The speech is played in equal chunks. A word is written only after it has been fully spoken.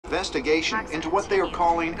investigation into what they are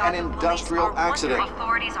calling an industrial accident.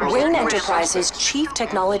 Wayne Enterprises' Chief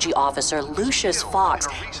Technology Officer Lucius Fox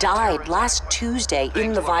died last Tuesday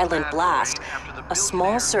in the violent blast. A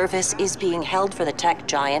small service is being held for the tech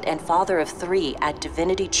giant and father of 3 at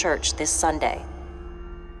Divinity Church this Sunday.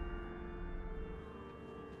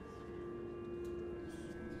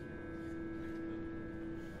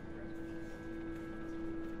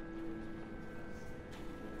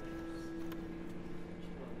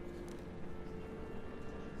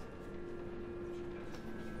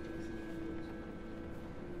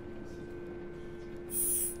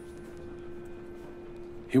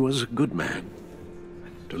 He was a good man.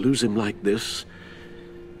 To lose him like this,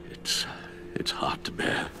 it's hard to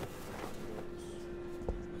bear.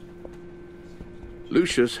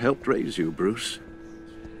 Lucius helped raise you, Bruce.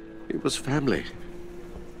 It was family.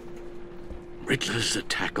 Riddler's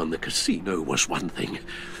attack on the casino was one thing,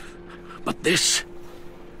 but this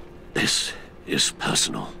is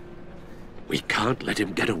personal. We can't let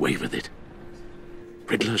him get away with it.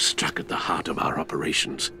 Riddler struck at the heart of our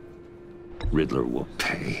operations. Riddler will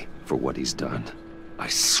pay for what he's done. I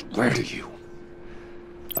swear to you,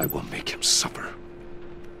 I will make him suffer.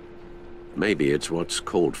 Maybe it's what's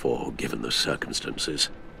called for, given the circumstances.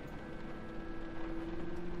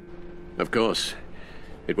 Of course,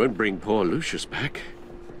 it won't bring poor Lucius back.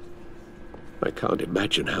 I can't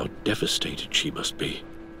imagine how devastated she must be.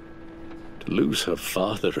 To lose her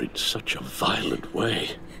father in such a violent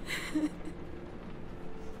way.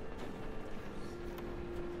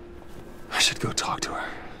 I should go talk to her.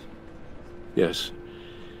 Yes,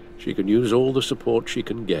 she can use all the support she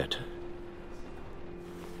can get.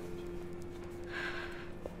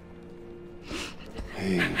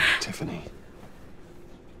 Hey, Tiffany.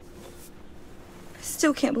 I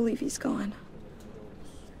still can't believe he's gone.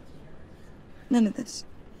 None of this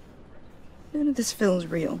feels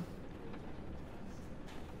real.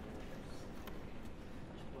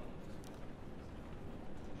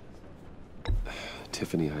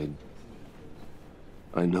 Tiffany,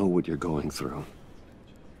 I know what you're going through.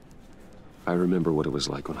 I remember what it was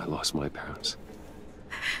like when I lost my parents.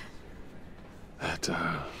 That,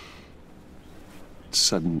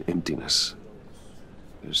 sudden emptiness.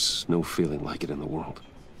 There's no feeling like it in the world.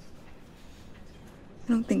 I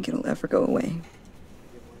don't think it'll ever go away.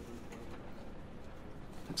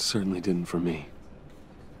 It certainly didn't for me.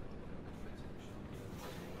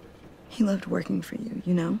 He loved working for you,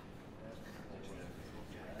 you know?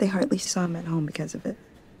 They hardly saw him at home because of it.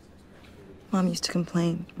 Mom used to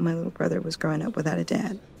complain my little brother was growing up without a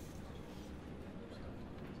dad.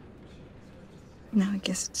 Now I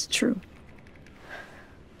guess it's true.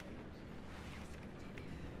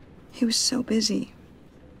 He was so busy.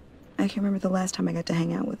 I can't remember the last time I got to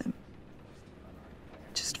hang out with him.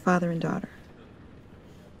 Just father and daughter.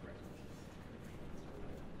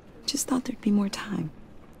 Just thought there'd be more time.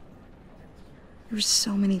 There were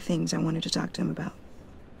so many things I wanted to talk to him about.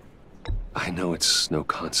 I know it's no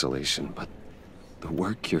consolation, but the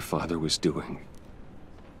work your father was doing,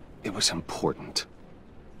 it was important.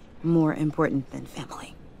 More important than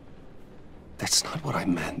family. That's not what I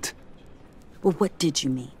meant. Well, what did you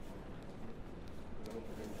mean?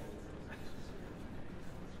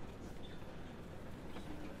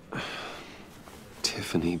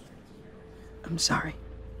 Tiffany. I'm sorry.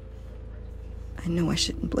 I know I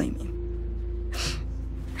shouldn't blame you.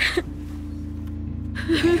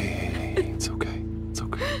 Hey, it's okay. It's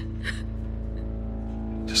okay.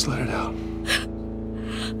 Just let it out.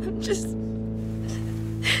 I'm just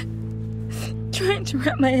trying to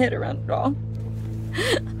wrap my head around it all.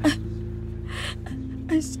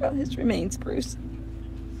 I saw his remains, Bruce.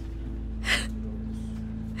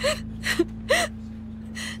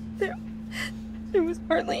 There was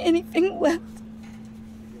hardly anything left.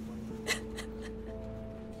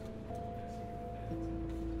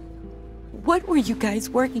 What were you guys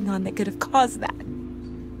working on that could have caused that?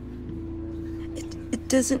 It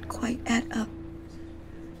doesn't quite add up.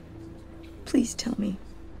 Please tell me.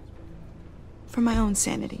 For my own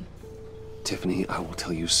sanity. Tiffany, I will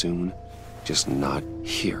tell you soon. Just not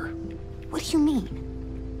here. What do you mean?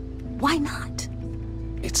 Why not?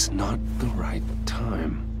 It's not the right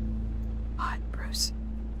time. What, Bruce?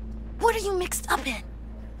 What are you mixed up in?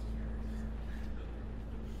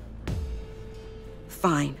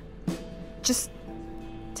 Fine. Just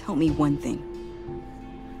tell me one thing.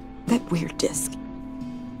 That weird disc.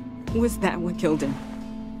 Was that what killed him?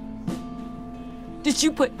 Did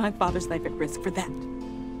you put my father's life at risk for that?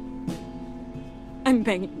 I'm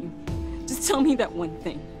begging you. Just tell me that one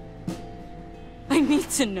thing. I need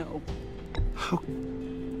to know. How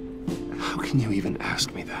can you even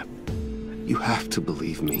ask me that? You have to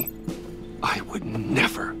believe me. I would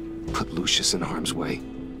never put Lucius in harm's way.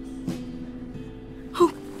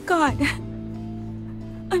 Oh, God.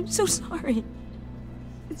 I'm so sorry.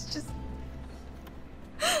 It's just...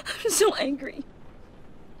 I'm so angry.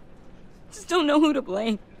 Just don't know who to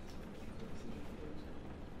blame.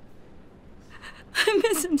 I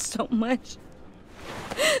miss him so much.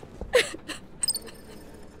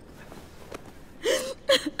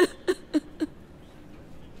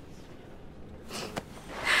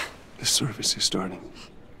 The service is starting.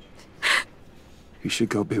 You should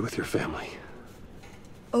go be with your family.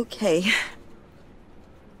 Okay.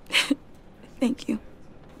 Thank you,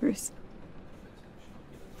 Bruce.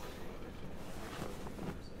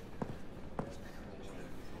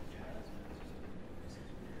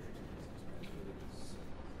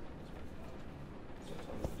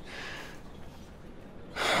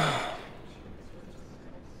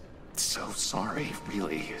 So sorry,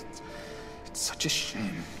 really. It's such a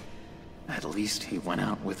shame. At least he went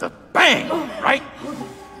out with a bang, right?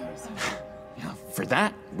 Yeah, for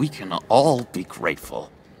that, we can all be grateful.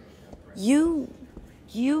 You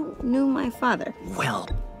knew my father. Well,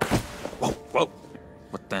 whoa.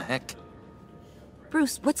 What the heck?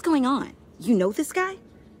 Bruce, what's going on? You know this guy?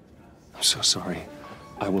 I'm so sorry.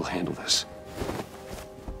 I will handle this.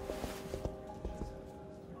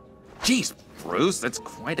 Jeez, Bruce, that's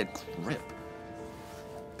quite a grip.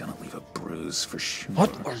 Gonna leave a bruise for sure.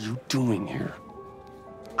 What are you doing here?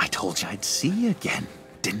 I told you I'd see you again,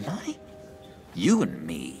 didn't I? You and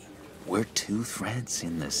me, we're two threads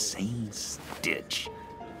in the same stitch.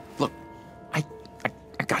 Look, I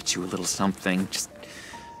got you a little something, just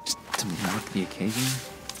to mark the occasion.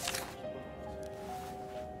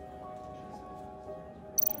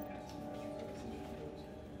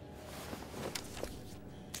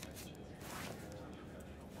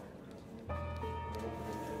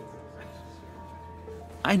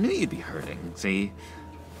 I knew you'd be hurting, see?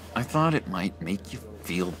 I thought it might make you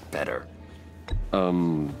feel better.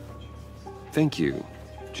 Thank you,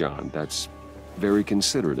 John. That's very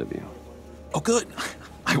considerate of you. Oh, good.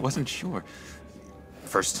 I wasn't sure.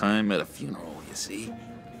 First time at a funeral, you see?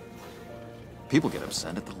 People get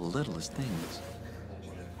upset at the littlest things.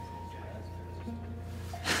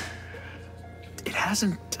 It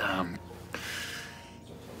hasn't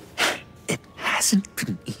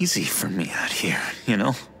been easy for me out here, you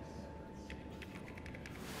know?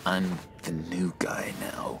 I'm the new guy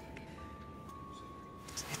now.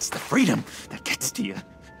 It's the freedom that gets to you.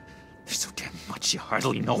 There's so damn much you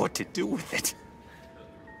hardly know what to do with it.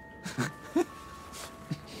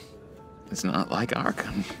 It's not like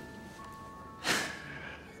Arkham.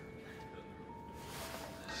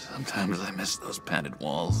 Sometimes I miss those padded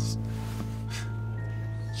walls.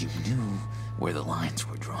 You knew where the lines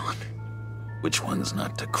were drawn. Which ones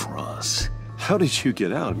not to cross. How did you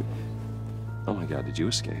get out? Oh my God, did you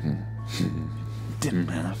escape? Didn't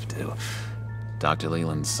have to. Dr.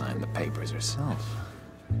 Leland signed the papers herself.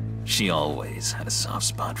 She always had a soft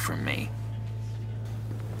spot for me.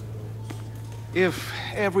 If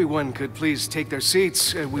everyone could please take their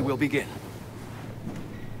seats, we will begin.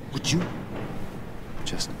 Would you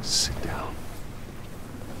just sit down?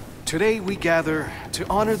 Today we gather to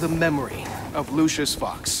honor the memory of Lucius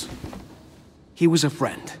Fox. He was a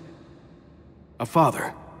friend, a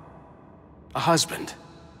father, a husband,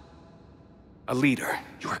 a leader.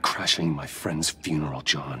 You are crashing my friend's funeral,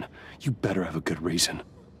 John. You better have a good reason.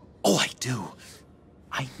 Oh, I do.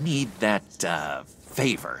 I need that,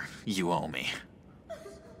 favor you owe me.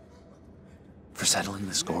 For settling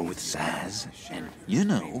the score with Zaz, and, you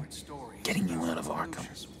know, getting you out of Arkham.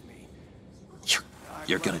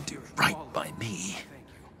 You're gonna do right by me,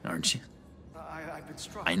 aren't you?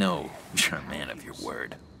 I know you're a man of your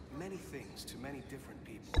word. Many things to many different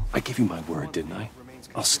people. I gave you my word, didn't I?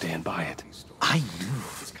 I'll stand by it. I knew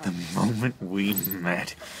the moment we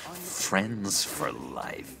met. Friends for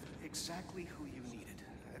life. Exactly who you needed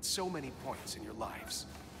at so many points in your lives.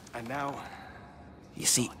 And now... You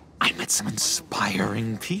see, I met some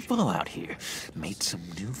inspiring people out here. Made some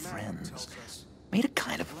new friends. Made a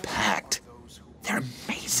kind of pact. They're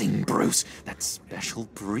amazing, Bruce. That special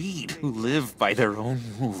breed who live by their own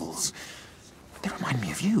rules. They remind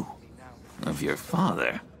me of you. Of your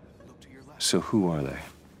father. So who are they?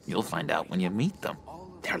 You'll find out when you meet them.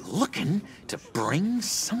 They're looking to bring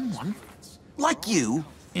someone like you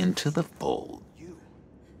into the fold. You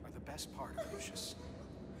are the best part of Lucius.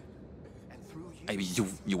 And through you... I mean,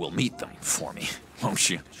 you will meet them for me, won't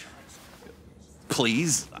you?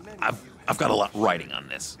 Please? I've got a lot writing on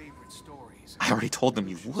this. I already told them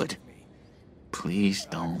you would. Please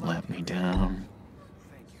don't let me down.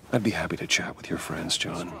 I'd be happy to chat with your friends,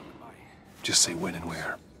 John. Just say when and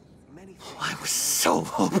where. I was so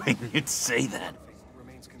hoping you'd say that.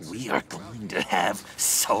 We are going to have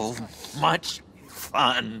so much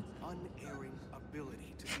fun.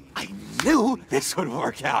 I knew this would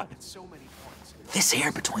work out. This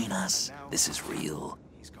air between us, this is real.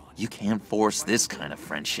 You can't force this kind of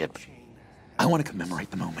friendship. I want to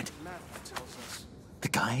commemorate the moment. The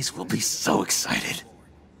guys will be so excited.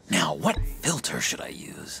 Now, what filter should I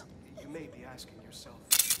use?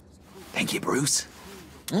 Thank you, Bruce.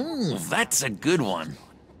 Ooh, that's a good one.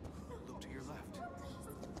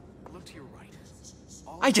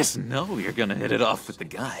 I just know you're gonna hit it off with the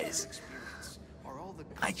guys.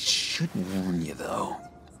 I should warn you, though.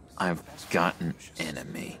 I've got an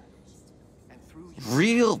enemy.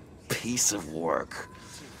 Real piece of work.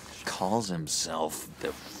 Calls himself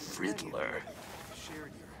the Riddler.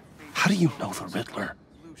 How do you know the Riddler?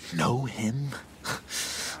 Know him?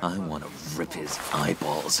 I want to rip his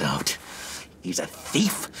eyeballs out. He's a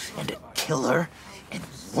thief and a killer, and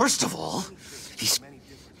worst of all, he's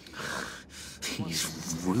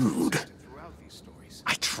rude.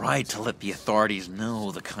 I tried to let the authorities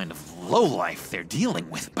know the kind of lowlife they're dealing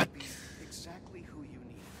with, but...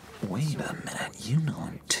 Wait a minute, you know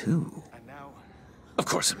him too. Of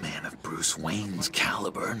course, a man of Bruce Wayne's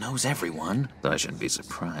caliber knows everyone, so I shouldn't be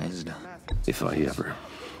surprised. If I ever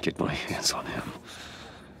get my hands on him,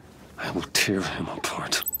 I will tear him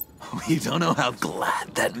apart. You don't know how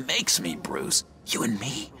glad that makes me, Bruce. You and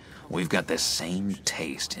me, we've got the same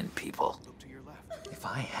taste in people. If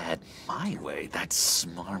I had my way, that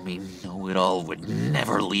smarmy know-it-all would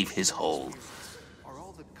never leave his hole.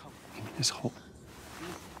 You mean his hole?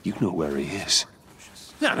 You know where he is.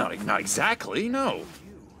 No, not exactly, no.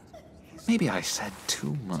 Maybe I said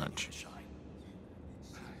too much.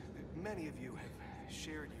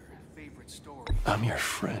 I'm your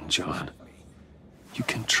friend, John. You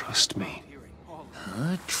can trust me.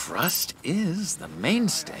 Trust is the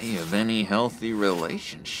mainstay of any healthy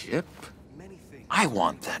relationship. I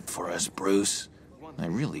want that for us, Bruce. I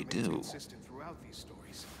really do.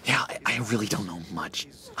 Yeah, I really don't know much.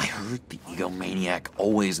 I heard the egomaniac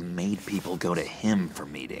always made people go to him for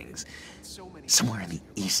meetings. Somewhere in the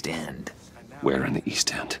East End. Where in the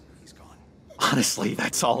East End? Honestly,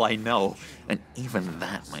 that's all I know. And even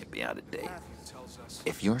that might be out of date.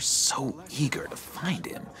 If you're so eager to find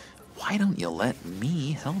him, why don't you let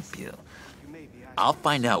me help you? I'll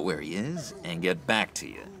find out where he is and get back to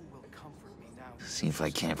you. See if I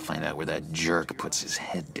can't find out where that jerk puts his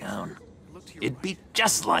head down. It'd be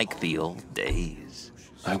just like the old days.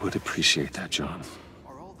 I would appreciate that, John.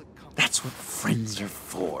 That's what friends are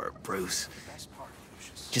for, Bruce.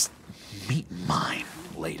 Just meet mine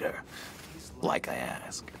later, like I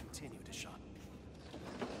asked.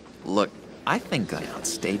 Look, I think I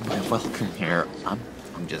outstayed my welcome here. I'm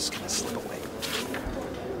just gonna slip away.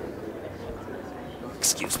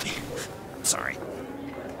 Excuse me. Sorry.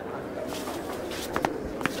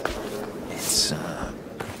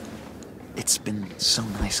 It's been so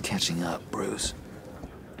nice catching up, Bruce.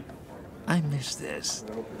 I miss this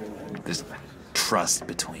trust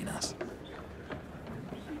between us.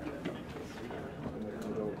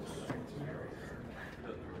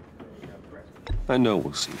 I know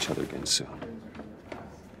we'll see each other again soon.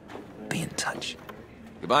 Be in touch.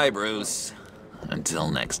 Goodbye, Bruce. Until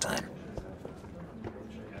next time.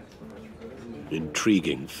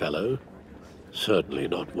 Intriguing fellow. Certainly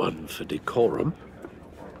not one for decorum.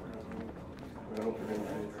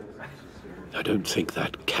 I don't think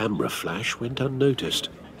that camera flash went unnoticed.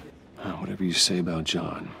 Whatever you say about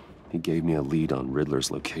John, he gave me a lead on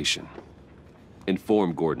Riddler's location.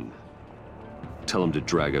 Inform Gordon. Tell him to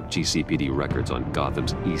drag up GCPD records on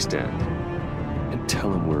Gotham's East End. And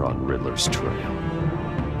tell him we're on Riddler's trail.